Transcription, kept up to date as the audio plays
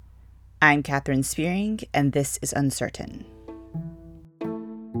I'm Catherine Spearing, and this is Uncertain.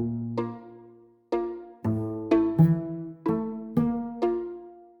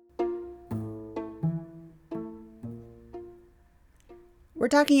 We're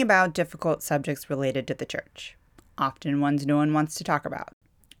talking about difficult subjects related to the church, often ones no one wants to talk about.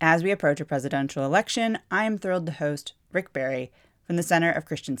 As we approach a presidential election, I am thrilled to host Rick Barry from the Center of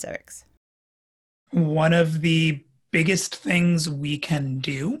Christian Civics. One of the biggest things we can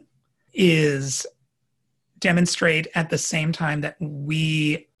do is demonstrate at the same time that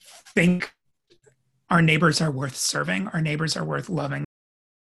we think our neighbors are worth serving, our neighbors are worth loving.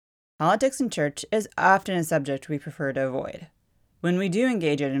 Politics in church is often a subject we prefer to avoid. When we do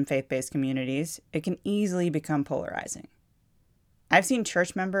engage it in faith-based communities, it can easily become polarizing. I've seen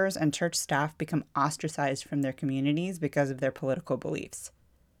church members and church staff become ostracized from their communities because of their political beliefs.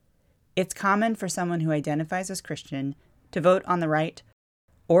 It's common for someone who identifies as Christian to vote on the right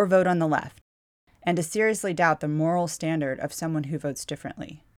or vote on the left, and to seriously doubt the moral standard of someone who votes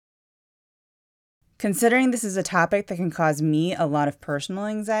differently. Considering this is a topic that can cause me a lot of personal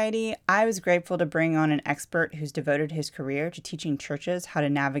anxiety, I was grateful to bring on an expert who's devoted his career to teaching churches how to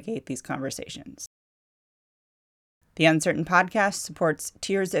navigate these conversations. The Uncertain podcast supports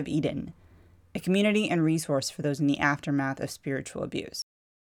Tears of Eden, a community and resource for those in the aftermath of spiritual abuse.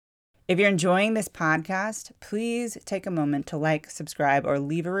 If you're enjoying this podcast, please take a moment to like, subscribe, or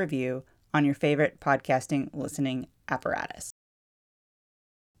leave a review on your favorite podcasting listening apparatus.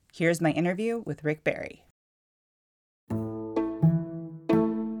 Here's my interview with Rick Barry.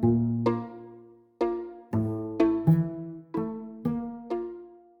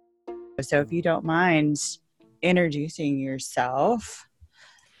 So if you don't mind introducing yourself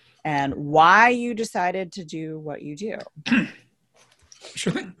and why you decided to do what you do.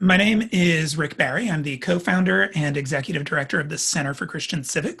 Sure thing. My name is Rick Barry. I'm the co-founder and executive director of the Center for Christian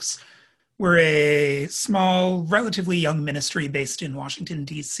Civics. We're a small, relatively young ministry based in Washington,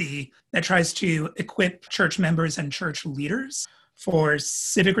 D.C. that tries to equip church members and church leaders for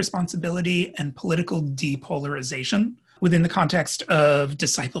civic responsibility and political depolarization within the context of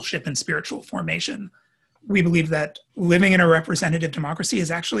discipleship and spiritual formation. We believe that living in a representative democracy is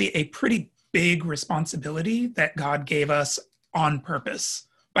actually a pretty big responsibility that God gave us on purpose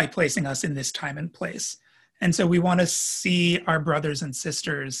by placing us in this time and place. And so we want to see our brothers and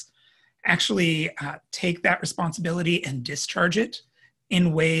sisters actually take that responsibility and discharge it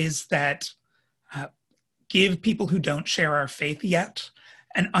in ways that give people who don't share our faith yet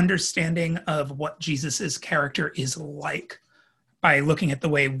an understanding of what Jesus's character is like by looking at the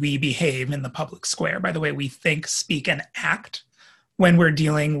way we behave in the public square, by the way we think, speak, and act when we're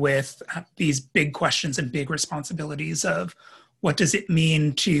dealing with these big questions and big responsibilities of what does it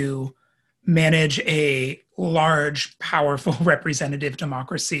mean to manage a large, powerful, representative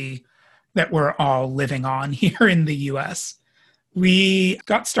democracy that we're all living on here in the US. We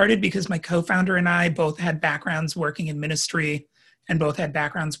got started because my co-founder and I both had backgrounds working in ministry and both had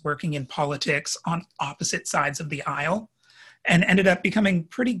backgrounds working in politics on opposite sides of the aisle, and ended up becoming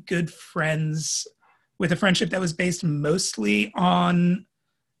pretty good friends with a friendship that was based mostly on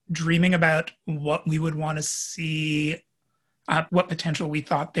dreaming about what we would want to see, what potential we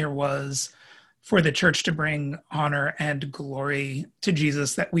thought there was for the church to bring honor and glory to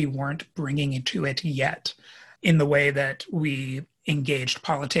Jesus that we weren't bringing into it yet in the way that we engaged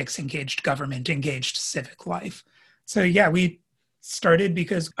politics, engaged government, engaged civic life. So yeah, we started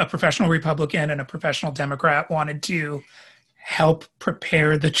because a professional Republican and a professional Democrat wanted to help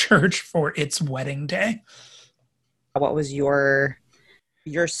prepare the church for its wedding day. What was your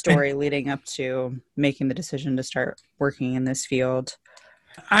story leading up to making the decision to start working in this field?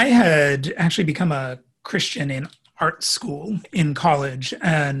 I had actually become a Christian in art school in college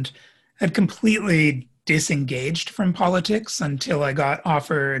and had completely disengaged from politics until I got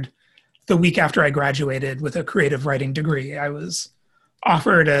offered the week after I graduated with a creative writing degree. I was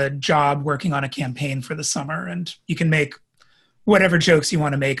offered a job working on a campaign for the summer, and you can make whatever jokes you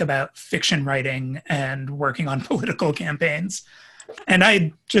want to make about fiction writing and working on political campaigns. And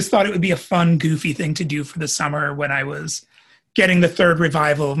I just thought it would be a fun, goofy thing to do for the summer when I was getting the third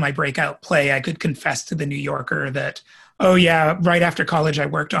revival of my breakout play. I could confess to the New Yorker that, oh yeah, right after college, I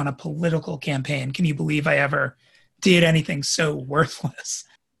worked on a political campaign. Can you believe I ever did anything so worthless?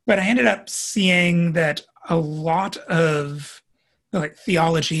 But I ended up seeing that a lot of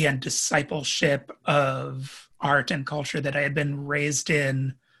theology and discipleship of art and culture that I had been raised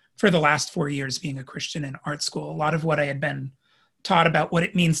in for the last 4 years being a Christian in art school, a lot of what I had been taught about what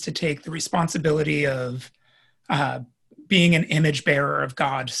it means to take the responsibility of being an image bearer of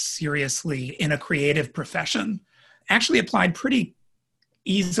God seriously in a creative profession actually applied pretty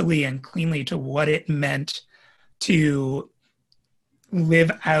easily and cleanly to what it meant to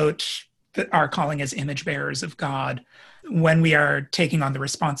live out our calling as image bearers of God when we are taking on the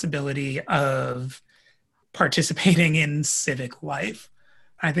responsibility of participating in civic life.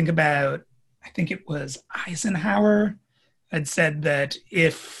 I think it was Eisenhower had said that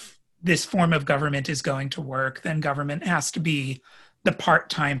if this form of government is going to work, then government has to be the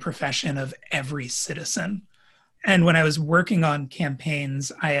part-time profession of every citizen. And when I was working on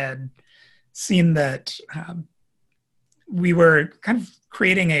campaigns, I had seen that we were kind of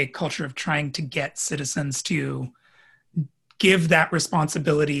creating a culture of trying to get citizens to give that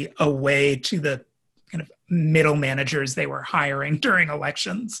responsibility away to the kind of middle managers they were hiring during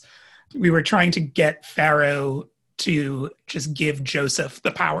elections. We were trying to get Pharaoh to just give Joseph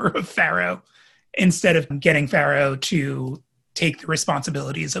the power of Pharaoh instead of getting Pharaoh to take the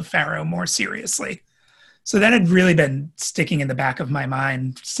responsibilities of Pharaoh more seriously. So that had really been sticking in the back of my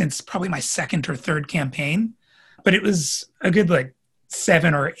mind since probably my second or third campaign. But it was a good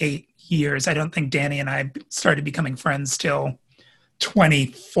 7 or 8 years. I don't think Danny and I started becoming friends till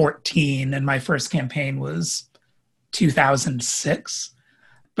 2014, and my first campaign was 2006.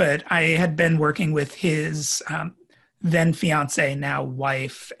 But I had been working with his then fiance, now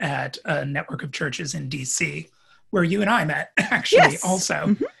wife, at a network of churches in DC, where you and I met, actually, Yes. also.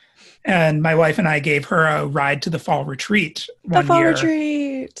 Mm-hmm. And my wife and I gave her a ride to the fall retreat one year. The fall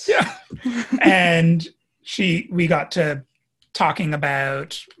retreat. Yeah. And we got to talking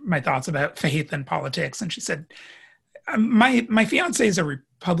about my thoughts about faith and politics. And she said, my fiance is a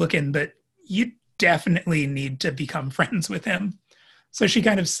Republican, but you definitely need to become friends with him. So she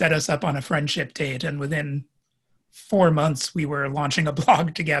kind of set us up on a friendship date. And within 4 months, we were launching a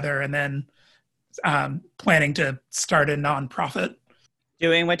blog together and then planning to start a nonprofit.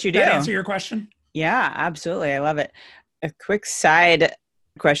 Doing what you do. Did that answer your question? Yeah, absolutely. I love it. A quick side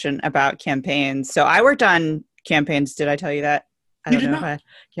question about campaigns. So I worked on campaigns. Did I tell you that? I don't know.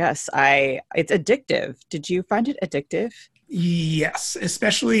 Yes, it's addictive. Did you find it addictive? Yes,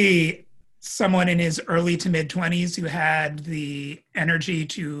 especially someone in his early to mid 20s who had the energy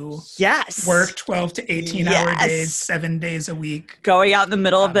to work 12 to 18-hour days, 7 days a week. Going out in the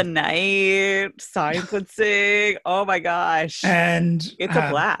middle of the night, silencing. Oh my gosh. And it's a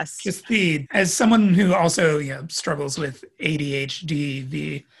blast. As someone who also struggles with ADHD,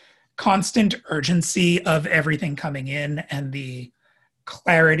 the constant urgency of everything coming in and the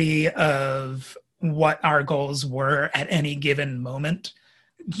clarity of what our goals were at any given moment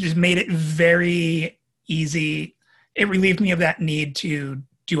just made it very easy. It relieved me of that need to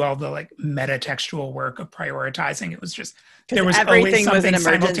do all the meta-textual work of prioritizing. It was just, there was always something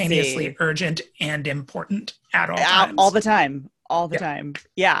simultaneously urgent and important at all times. All the time.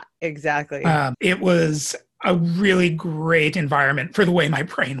 Yeah, exactly. It was a really great environment for the way my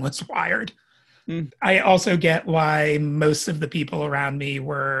brain was wired. I also get why most of the people around me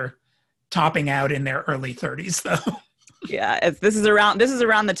were topping out in their early 30s, though. Yeah, this is around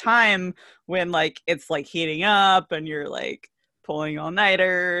the time when it's heating up and you're pulling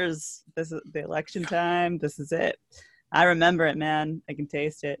all-nighters. This is the election time. This is it. I remember it, man. I can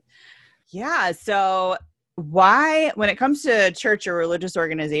taste it. Yeah. So why, when it comes to church or religious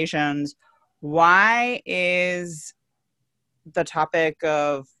organizations, why is the topic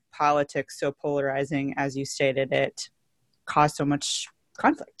of politics so polarizing, as you stated it, cause so much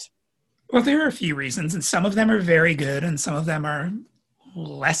conflict? Well, there are a few reasons, and some of them are very good, and some of them are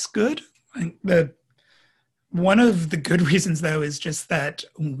less good. One of the good reasons, though, is just that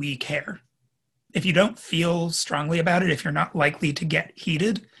we care. If you don't feel strongly about it, if you're not likely to get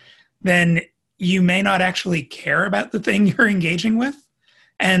heated, then you may not actually care about the thing you're engaging with.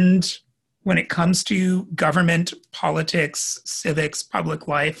 And when it comes to government, politics, civics, public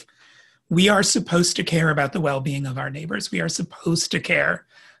life, we are supposed to care about the well-being of our neighbors. We are supposed to care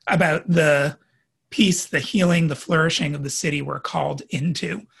about the peace, the healing, the flourishing of the city we're called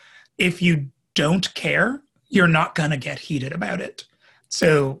into. If you don't care, you're not going to get heated about it.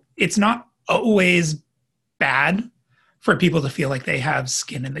 So it's not always bad for people to feel like they have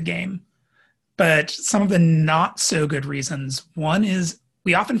skin in the game. But some of the not so good reasons, one is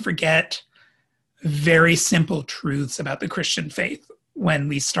we often forget very simple truths about the Christian faith when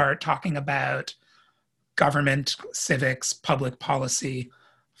we start talking about government, civics, public policy.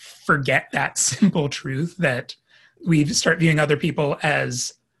 Forget that simple truth that we start viewing other people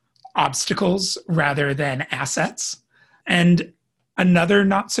as obstacles rather than assets. And another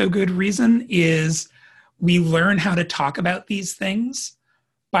not so good reason is we learn how to talk about these things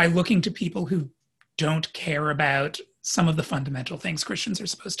by looking to people who don't care about some of the fundamental things Christians are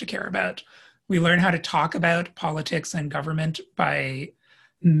supposed to care about. We learn how to talk about politics and government by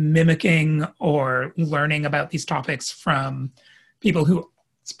mimicking or learning about these topics from people whose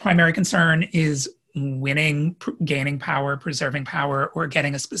primary concern is winning, gaining power, preserving power, or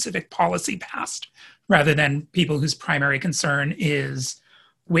getting a specific policy passed, rather than people whose primary concern is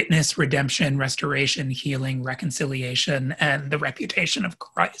witness, redemption, restoration, healing, reconciliation, and the reputation of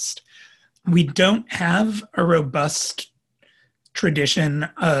Christ. We don't have a robust tradition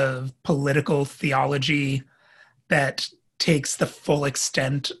of political theology that takes the full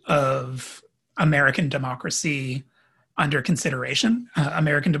extent of American democracy under consideration.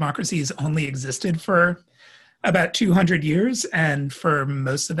 American democracy has only existed for about 200 years, and for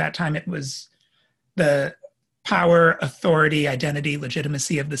most of that time, it was the power, authority, identity,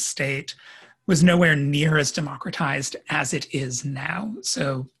 legitimacy of the state was nowhere near as democratized as it is now.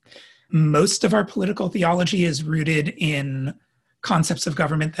 So most of our political theology is rooted in concepts of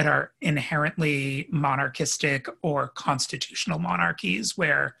government that are inherently monarchistic or constitutional monarchies,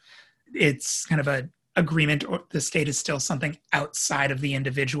 where it's kind of an agreement or the state is still something outside of the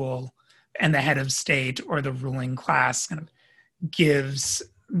individual, and the head of state or the ruling class kind of gives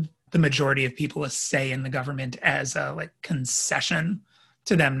the majority of people a say in the government as a concession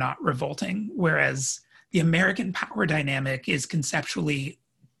to them not revolting. Whereas the American power dynamic is conceptually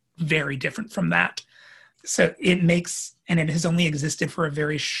very different from that. So it makes, and it has only existed for a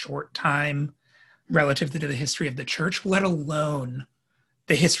very short time relative to the history of the church, let alone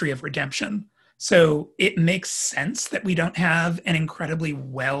the history of redemption. So it makes sense that we don't have an incredibly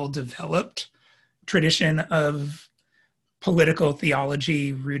well-developed tradition of political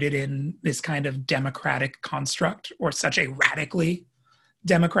theology rooted in this kind of democratic construct, or such a radically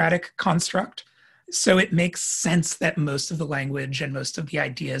democratic construct. So it makes sense that most of the language and most of the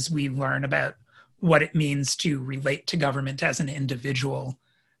ideas we learn about what it means to relate to government as an individual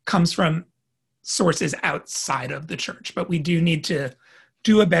comes from sources outside of the church. But we do need to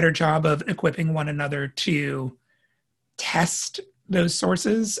do a better job of equipping one another to test those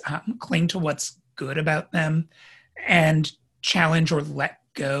sources, cling to what's good about them, and challenge or let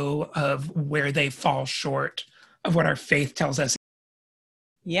go of where they fall short of what our faith tells us.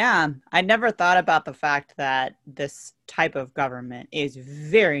 Yeah, I never thought about the fact that this type of government is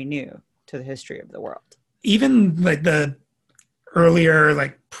very new to the history of the world. Even the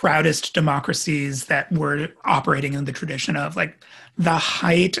earlier, proudest democracies that were operating in the tradition of the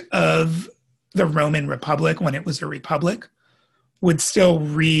height of the Roman Republic, when it was a republic, would still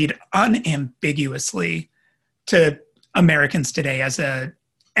read unambiguously to Americans today as an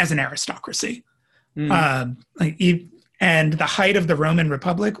aristocracy. And the height of the Roman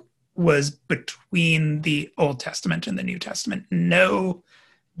Republic was between the Old Testament and the New Testament. No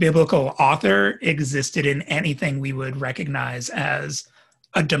biblical author existed in anything we would recognize as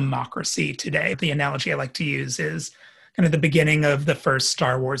a democracy today. The analogy I like to use is kind of the beginning of the first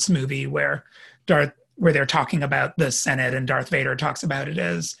Star Wars movie, where they're talking about the Senate, and Darth Vader talks about it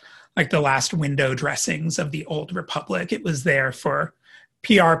as the last window dressings of the old republic. It was there for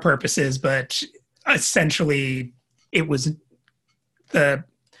PR purposes, but essentially it was the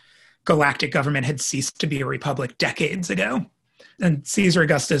galactic government had ceased to be a republic decades ago. And Caesar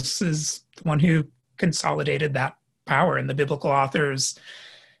Augustus is the one who consolidated that power, and the biblical authors,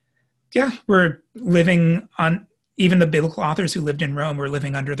 were living on, even the biblical authors who lived in Rome were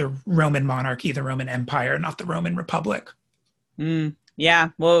living under the Roman monarchy, the Roman Empire, not the Roman Republic. Yeah,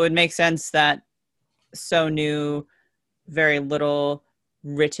 well, it would make sense that so new, very little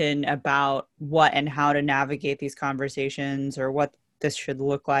written about what and how to navigate these conversations, or what this should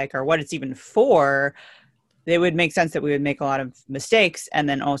look like, or what it's even for. It would make sense that we would make a lot of mistakes, and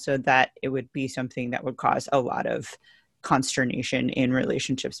then also that it would be something that would cause a lot of consternation in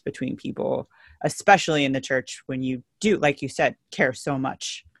relationships between people, especially in the church, when you do, like you said, care so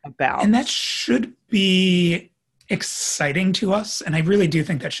much about. And that should be exciting to us, and I really do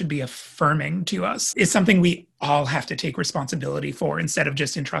think that should be affirming to us. It's something we all have to take responsibility for, instead of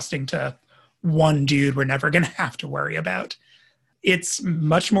just entrusting to one dude we're never going to have to worry about. It's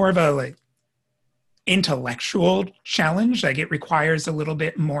much more of a intellectual challenge. It requires a little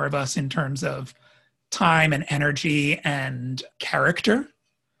bit more of us in terms of time and energy and character,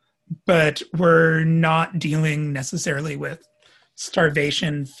 but we're not dealing necessarily with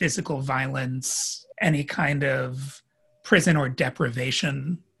starvation, physical violence, any kind of prison or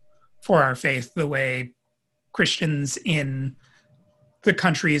deprivation for our faith the way Christians in the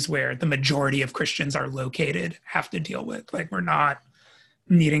countries where the majority of Christians are located have to deal with. We're not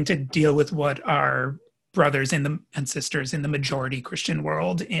needing to deal with what our brothers and sisters in the majority Christian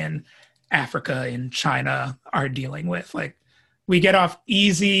world in Africa, in China are dealing with. We get off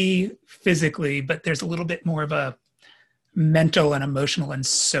easy physically, but there's a little bit more of a mental and emotional and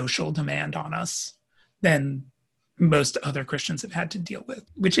social demand on us than most other Christians have had to deal with,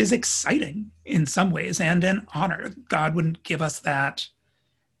 which is exciting in some ways and an honor. God wouldn't give us that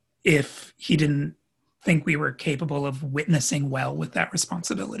if he didn't think we were capable of witnessing well with that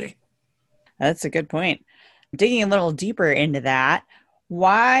responsibility. That's a good point. Digging a little deeper into that,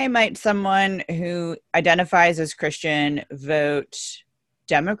 why might someone who identifies as Christian vote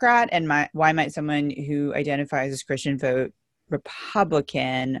Democrat, and why might someone who identifies as Christian vote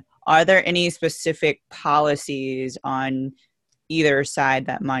Republican? Are there any specific policies on either side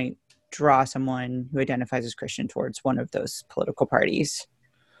that might draw someone who identifies as Christian towards one of those political parties?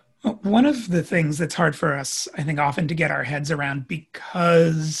 Well, one of the things that's hard for us, I think, often to get our heads around,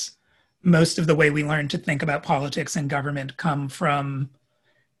 because most of the way we learn to think about politics and government come from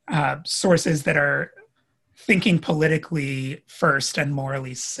sources that are thinking politically first and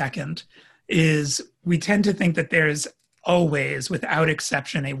morally second, is we tend to think that there's always, without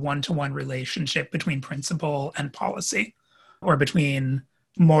exception, a one-to-one relationship between principle and policy, or between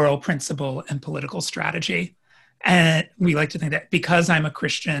moral principle and political strategy. And we like to think that because I'm a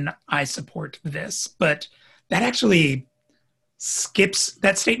Christian, I support this. But that actually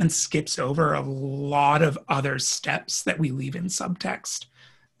that statement skips over a lot of other steps that we leave in subtext.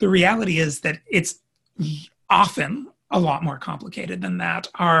 The reality is that it's often a lot more complicated than that.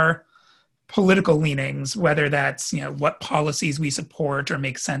 Our political leanings, whether that's, what policies we support or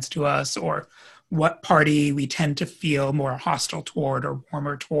make sense to us, or what party we tend to feel more hostile toward or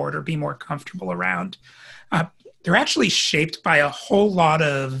warmer toward or be more comfortable around, they're actually shaped by a whole lot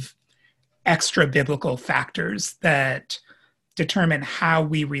of extra biblical factors that determine how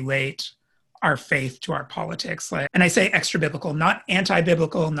we relate our faith to our politics. And I say extra biblical, not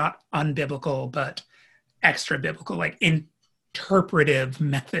anti-biblical, not unbiblical, but extra biblical, like interpretive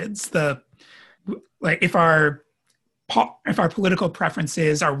methods. If our political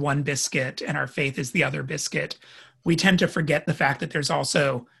preferences are one biscuit and our faith is the other biscuit, we tend to forget the fact that there's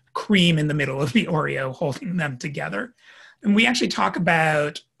also cream in the middle of the Oreo holding them together. And we actually talk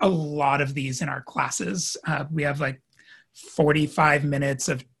about a lot of these in our classes. We have 45 minutes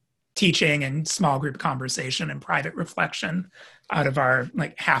of teaching and small group conversation and private reflection out of our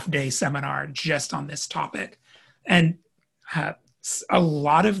half-day seminar just on this topic. And a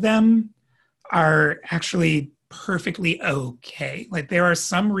lot of them are actually perfectly okay. There are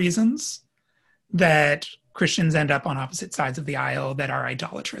some reasons that Christians end up on opposite sides of the aisle that are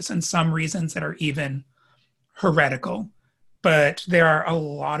idolatrous, and some reasons that are even heretical. But there are a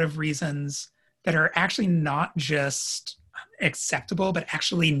lot of reasons that are actually not just acceptable, but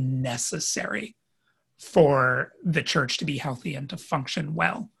actually necessary for the church to be healthy and to function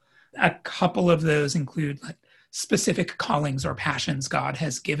well. A couple of those include specific callings or passions God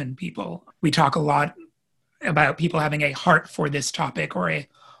has given people. We talk a lot about people having a heart for this topic or a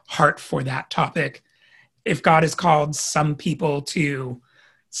heart for that topic. If God has called some people to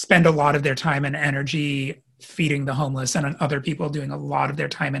spend a lot of their time and energy feeding the homeless, and other people doing a lot of their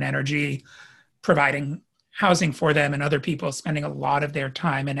time and energy providing housing for them, and other people spending a lot of their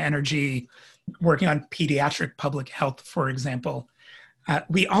time and energy working on pediatric public health, for example,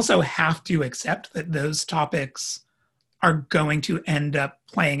 we also have to accept that those topics are going to end up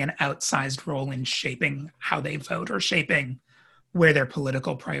playing an outsized role in shaping how they vote or shaping where their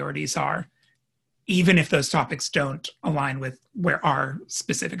political priorities are, even if those topics don't align with where our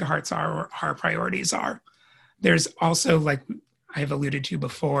specific hearts are or our priorities are. There's also, like I've alluded to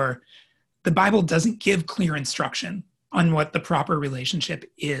before, the Bible doesn't give clear instruction on what the proper relationship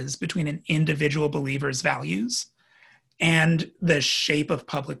is between an individual believer's values and the shape of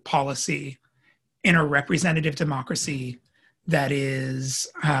public policy in a representative democracy that is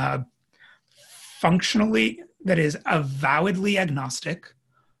avowedly agnostic,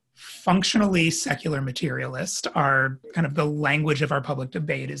 functionally secular materialist. Our kind of the language of our public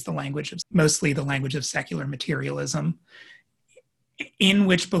debate is mostly the language of secular materialism, in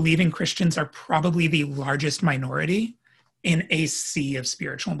which believing Christians are probably the largest minority in a sea of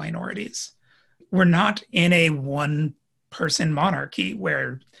spiritual minorities. We're not in a one-person monarchy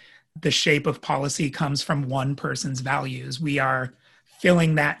where the shape of policy comes from one person's values. We are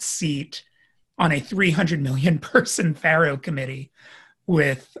filling that seat on a 300 million person Pharaoh committee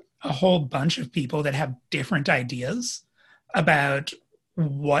with a whole bunch of people that have different ideas about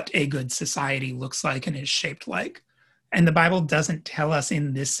what a good society looks like and is shaped like. And the Bible doesn't tell us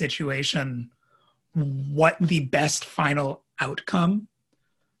in this situation what the best final outcome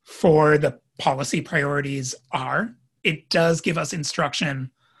for the policy priorities are. It does give us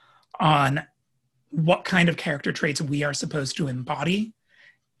instruction on what kind of character traits we are supposed to embody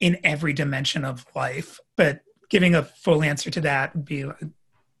in every dimension of life, but giving a full answer to that would be,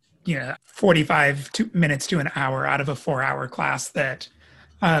 45 minutes to an hour out of a 4-hour class that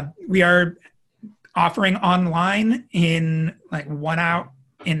we are offering online in like 1 hour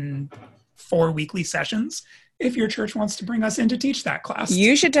in 4 weekly sessions. If your church wants to bring us in to teach that class,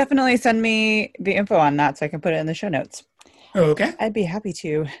 you should definitely send me the info on that so I can put it in the show notes. Okay. I'd be happy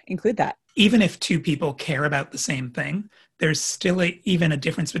to include that. Even if 2 people care about the same thing, there's still even a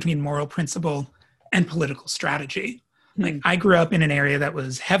difference between moral principle and political strategy. Like, I grew up in an area that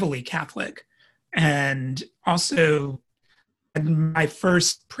was heavily Catholic, and also my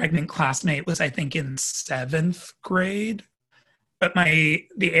first pregnant classmate was, I think, in 7th grade. But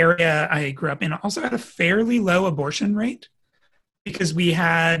the area I grew up in also had a fairly low abortion rate because we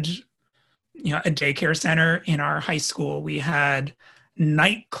had, a daycare center in our high school. We had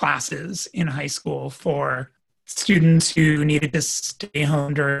night classes in high school for students who needed to stay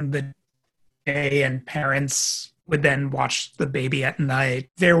home during the day, and parents would then watch the baby at night.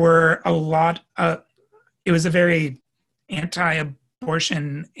 There were a lot of, it was a very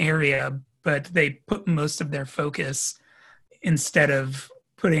anti-abortion area, but they put most of their focus, instead of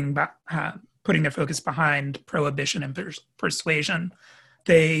putting their focus behind prohibition and persuasion,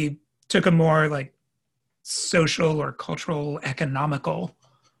 they took a more like social or cultural, economical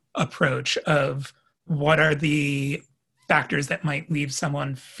approach of what are the factors that might leave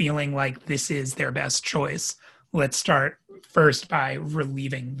someone feeling like this is their best choice. Let's start first by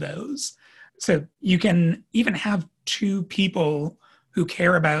relieving those. So you can even have 2 people who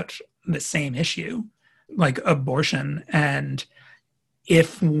care about the same issue, like abortion, and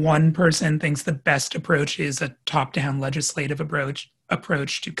if one person thinks the best approach is a top-down legislative approach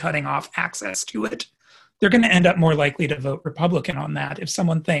to cutting off access to it, they're going to end up more likely to vote Republican on that. If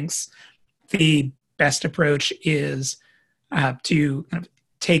someone thinks the best approach is to kind of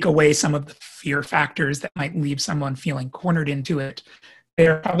take away some of the fear factors that might leave someone feeling cornered into it,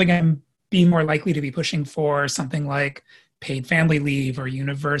 they're probably going to be more likely to be pushing for something like paid family leave or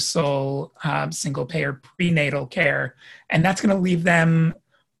universal single-payer prenatal care. And that's going to leave them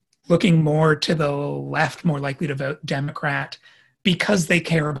looking more to the left, more likely to vote Democrat because they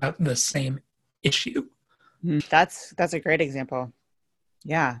care about the same issue. That's a great example.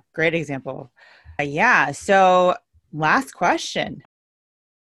 Yeah, great example. So last question.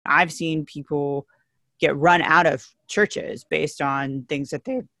 I've seen people get run out of churches based on things that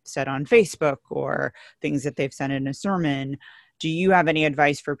they've said on Facebook or things that they've said in a sermon. Do you have any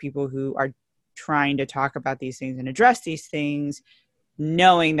advice for people who are trying to talk about these things and address these things,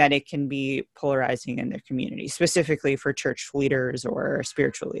 knowing that it can be polarizing in their community, specifically for church leaders or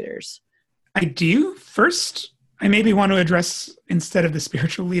spiritual leaders? I do. First, I maybe want to address, instead of the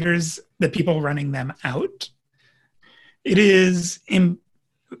spiritual leaders, the people running them out. It is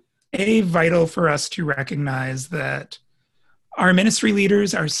vital for us to recognize that our ministry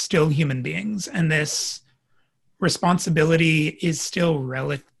leaders are still human beings, and this responsibility is still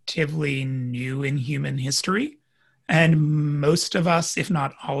relatively new in human history. And most of us, if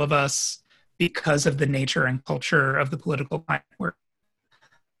not all of us, because of the nature and culture of the political climate, we're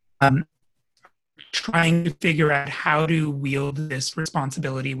trying to figure out how to wield this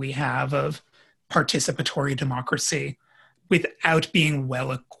responsibility we have of participatory democracy without being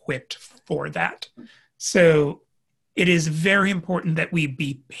well equipped for that. So it is very important that we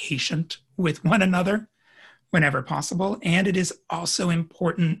be patient with one another whenever possible. And it is also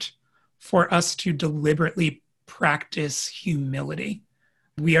important for us to deliberately practice humility.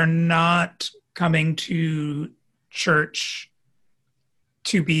 We are not coming to church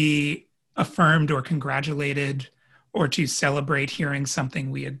to be affirmed or congratulated or to celebrate hearing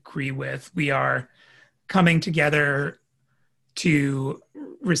something we agree with. We are coming together to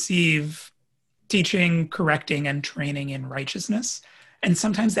receive teaching, correcting, and training in righteousness. And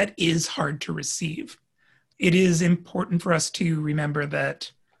sometimes that is hard to receive. It is important for us to remember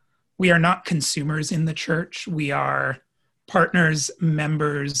that we are not consumers in the church. We are partners,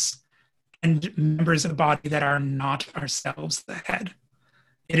 members, and members of a body that are not ourselves the head.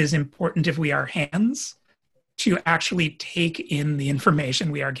 It is important, if we are hands, to actually take in the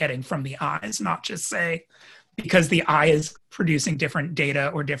information we are getting from the eyes, not just say, because the eye is producing different data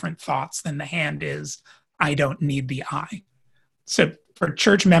or different thoughts than the hand is, I don't need the eye. So for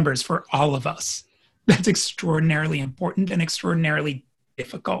church members, for all of us, that's extraordinarily important and extraordinarily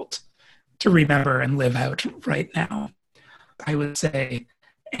difficult to remember and live out right now. I would say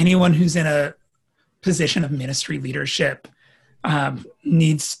anyone who's in a position of ministry leadership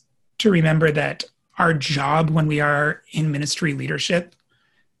needs to remember that our job when we are in ministry leadership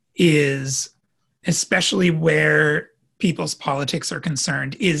is, especially where people's politics are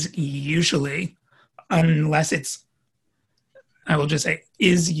concerned, is usually unless it's, I will just say,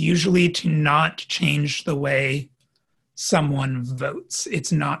 is usually to not change the way someone votes.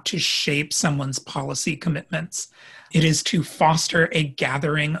 It's not to shape someone's policy commitments. It is to foster a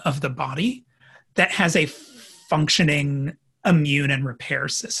gathering of the body that has a functioning immune and repair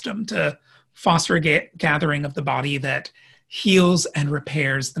system, to foster a gathering of the body that heals and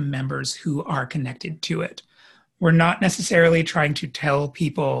repairs the members who are connected to it. We're not necessarily trying to tell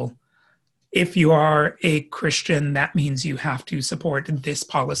people, if you are a Christian, that means you have to support this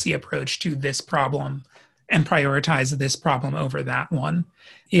policy approach to this problem and prioritize this problem over that one.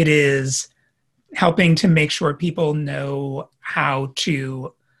 It is helping to make sure people know how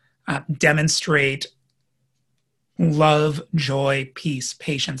to demonstrate love, joy, peace,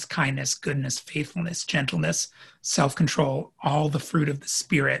 patience, kindness, goodness, faithfulness, gentleness, self-control, all the fruit of the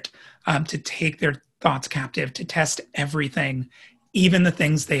Spirit, to take their thoughts captive, to test everything, even the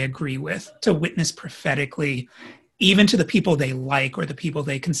things they agree with, to witness prophetically, even to the people they like or the people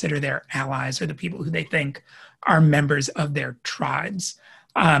they consider their allies or the people who they think are members of their tribes,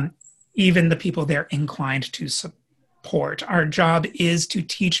 even the people they're inclined to support. Our job is to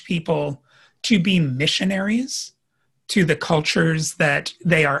teach people to be missionaries to the cultures that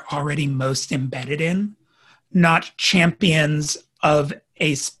they are already most embedded in, not champions of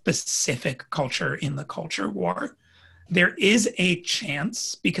a specific culture in the culture war. There is a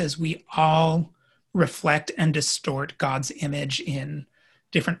chance, because we all reflect and distort God's image in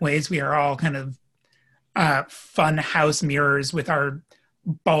different ways. We are all kind of fun house mirrors with our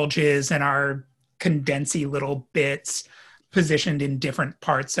bulges and our condensy little bits positioned in different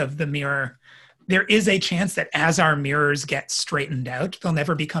parts of the mirror. There is a chance that as our mirrors get straightened out, they'll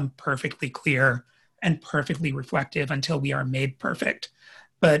never become perfectly clear and perfectly reflective until we are made perfect.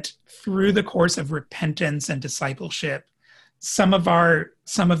 But through the course of repentance and discipleship, some of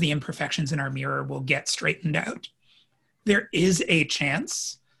the imperfections in our mirror will get straightened out. There is a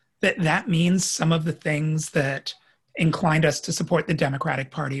chance that means some of the things that inclined us to support the Democratic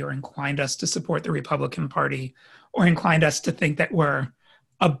Party or inclined us to support the Republican Party or inclined us to think that we're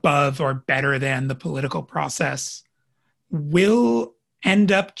above or better than the political process will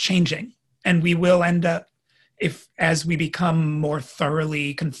end up changing. And we will end up, as we become more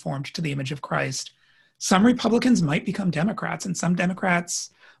thoroughly conformed to the image of Christ, some Republicans might become Democrats and some Democrats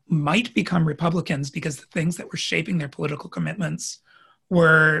might become Republicans because the things that were shaping their political commitments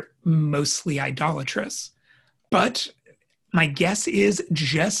were mostly idolatrous. But my guess is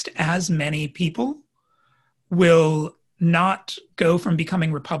just as many people will not go from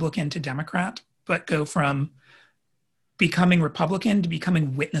becoming Republican to Democrat, but go from becoming Republican to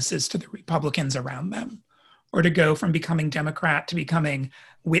becoming witnesses to the Republicans around them, or to go from becoming Democrat to becoming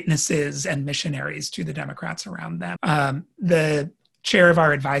witnesses and missionaries to the Democrats around them. The chair of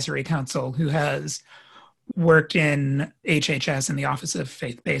our advisory council, who has worked in HHS in the Office of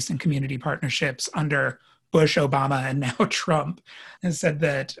Faith-Based and Community Partnerships under Bush, Obama, and now Trump, has said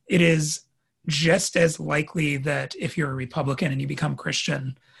that it is just as likely that if you're a Republican and you become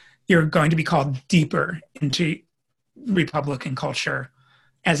Christian, you're going to be called deeper into Republican culture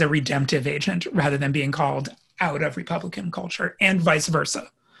as a redemptive agent rather than being called out of Republican culture, and vice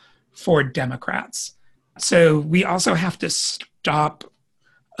versa for Democrats. So we also have to stop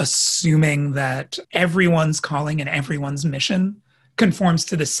assuming that everyone's calling and everyone's mission conforms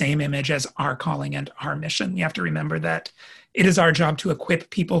to the same image as our calling and our mission. You have to remember that it is our job to equip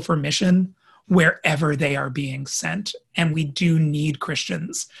people for mission wherever they are being sent. And we do need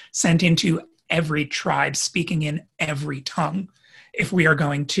Christians sent into every tribe, speaking in every tongue, if we are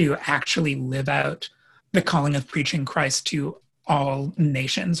going to actually live out the calling of preaching Christ to all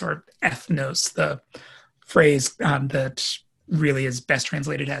nations, or ethnos, the phrase that really is best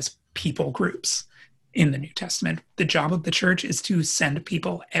translated as people groups in the New Testament. The job of the church is to send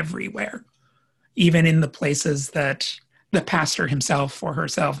people everywhere, even in the places that the pastor himself or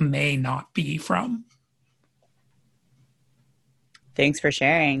herself may not be from. Thanks for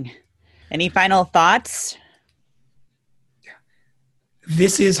sharing. Any final thoughts?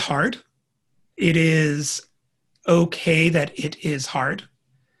 This is hard. It is okay that it is hard.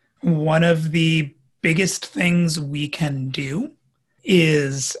 One of the biggest things we can do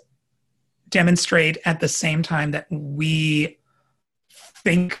is demonstrate at the same time that we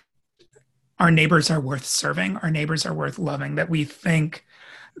think our neighbors are worth serving, our neighbors are worth loving, that we think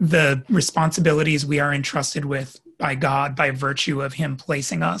the responsibilities we are entrusted with by God, by virtue of Him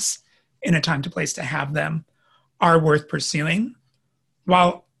placing us in a time to place to have them, are worth pursuing,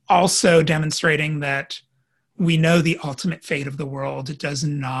 while also demonstrating that we know the ultimate fate of the world does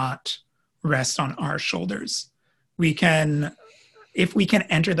not rest on our shoulders. If we can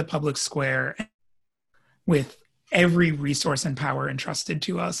enter the public square with every resource and power entrusted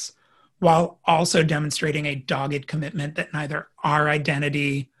to us, while also demonstrating a dogged commitment that neither our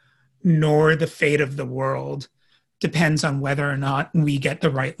identity nor the fate of the world depends on whether or not we get the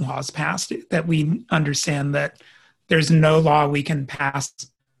right laws passed, that we understand that there's no law we can pass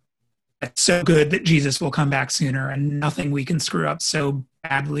that's so good that Jesus will come back sooner, and nothing we can screw up so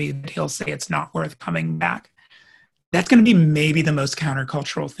badly that he'll say it's not worth coming back. That's going to be maybe the most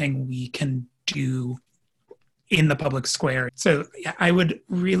countercultural thing we can do in the public square. So yeah, I would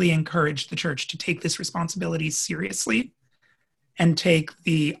really encourage the church to take this responsibility seriously and take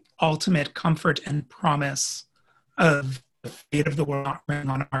the ultimate comfort and promise of the fate of the world not resting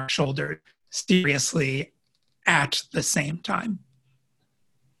on our shoulders seriously at the same time.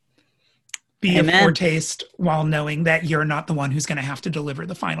 Be Amen. a foretaste while knowing that you're not the one who's going to have to deliver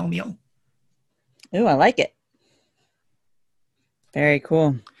the final meal. Ooh, I like it. Very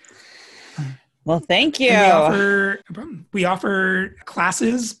cool. Well, thank you. And we offer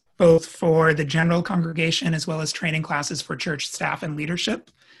classes both for the general congregation as well as training classes for church staff and leadership.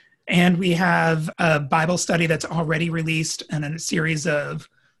 And we have a Bible study that's already released and a series of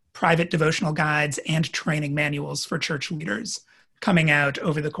private devotional guides and training manuals for church leaders coming out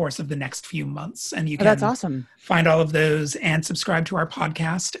over the course of the next few months. And you can that's awesome. Find all of those and subscribe to our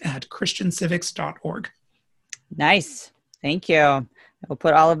podcast at christiancivics.org. Nice. Thank you. We'll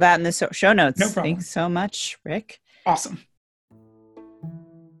put all of that in the show notes. No problem. Thanks so much, Rick. Awesome.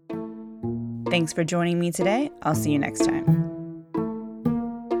 Thanks for joining me today. I'll see you next time.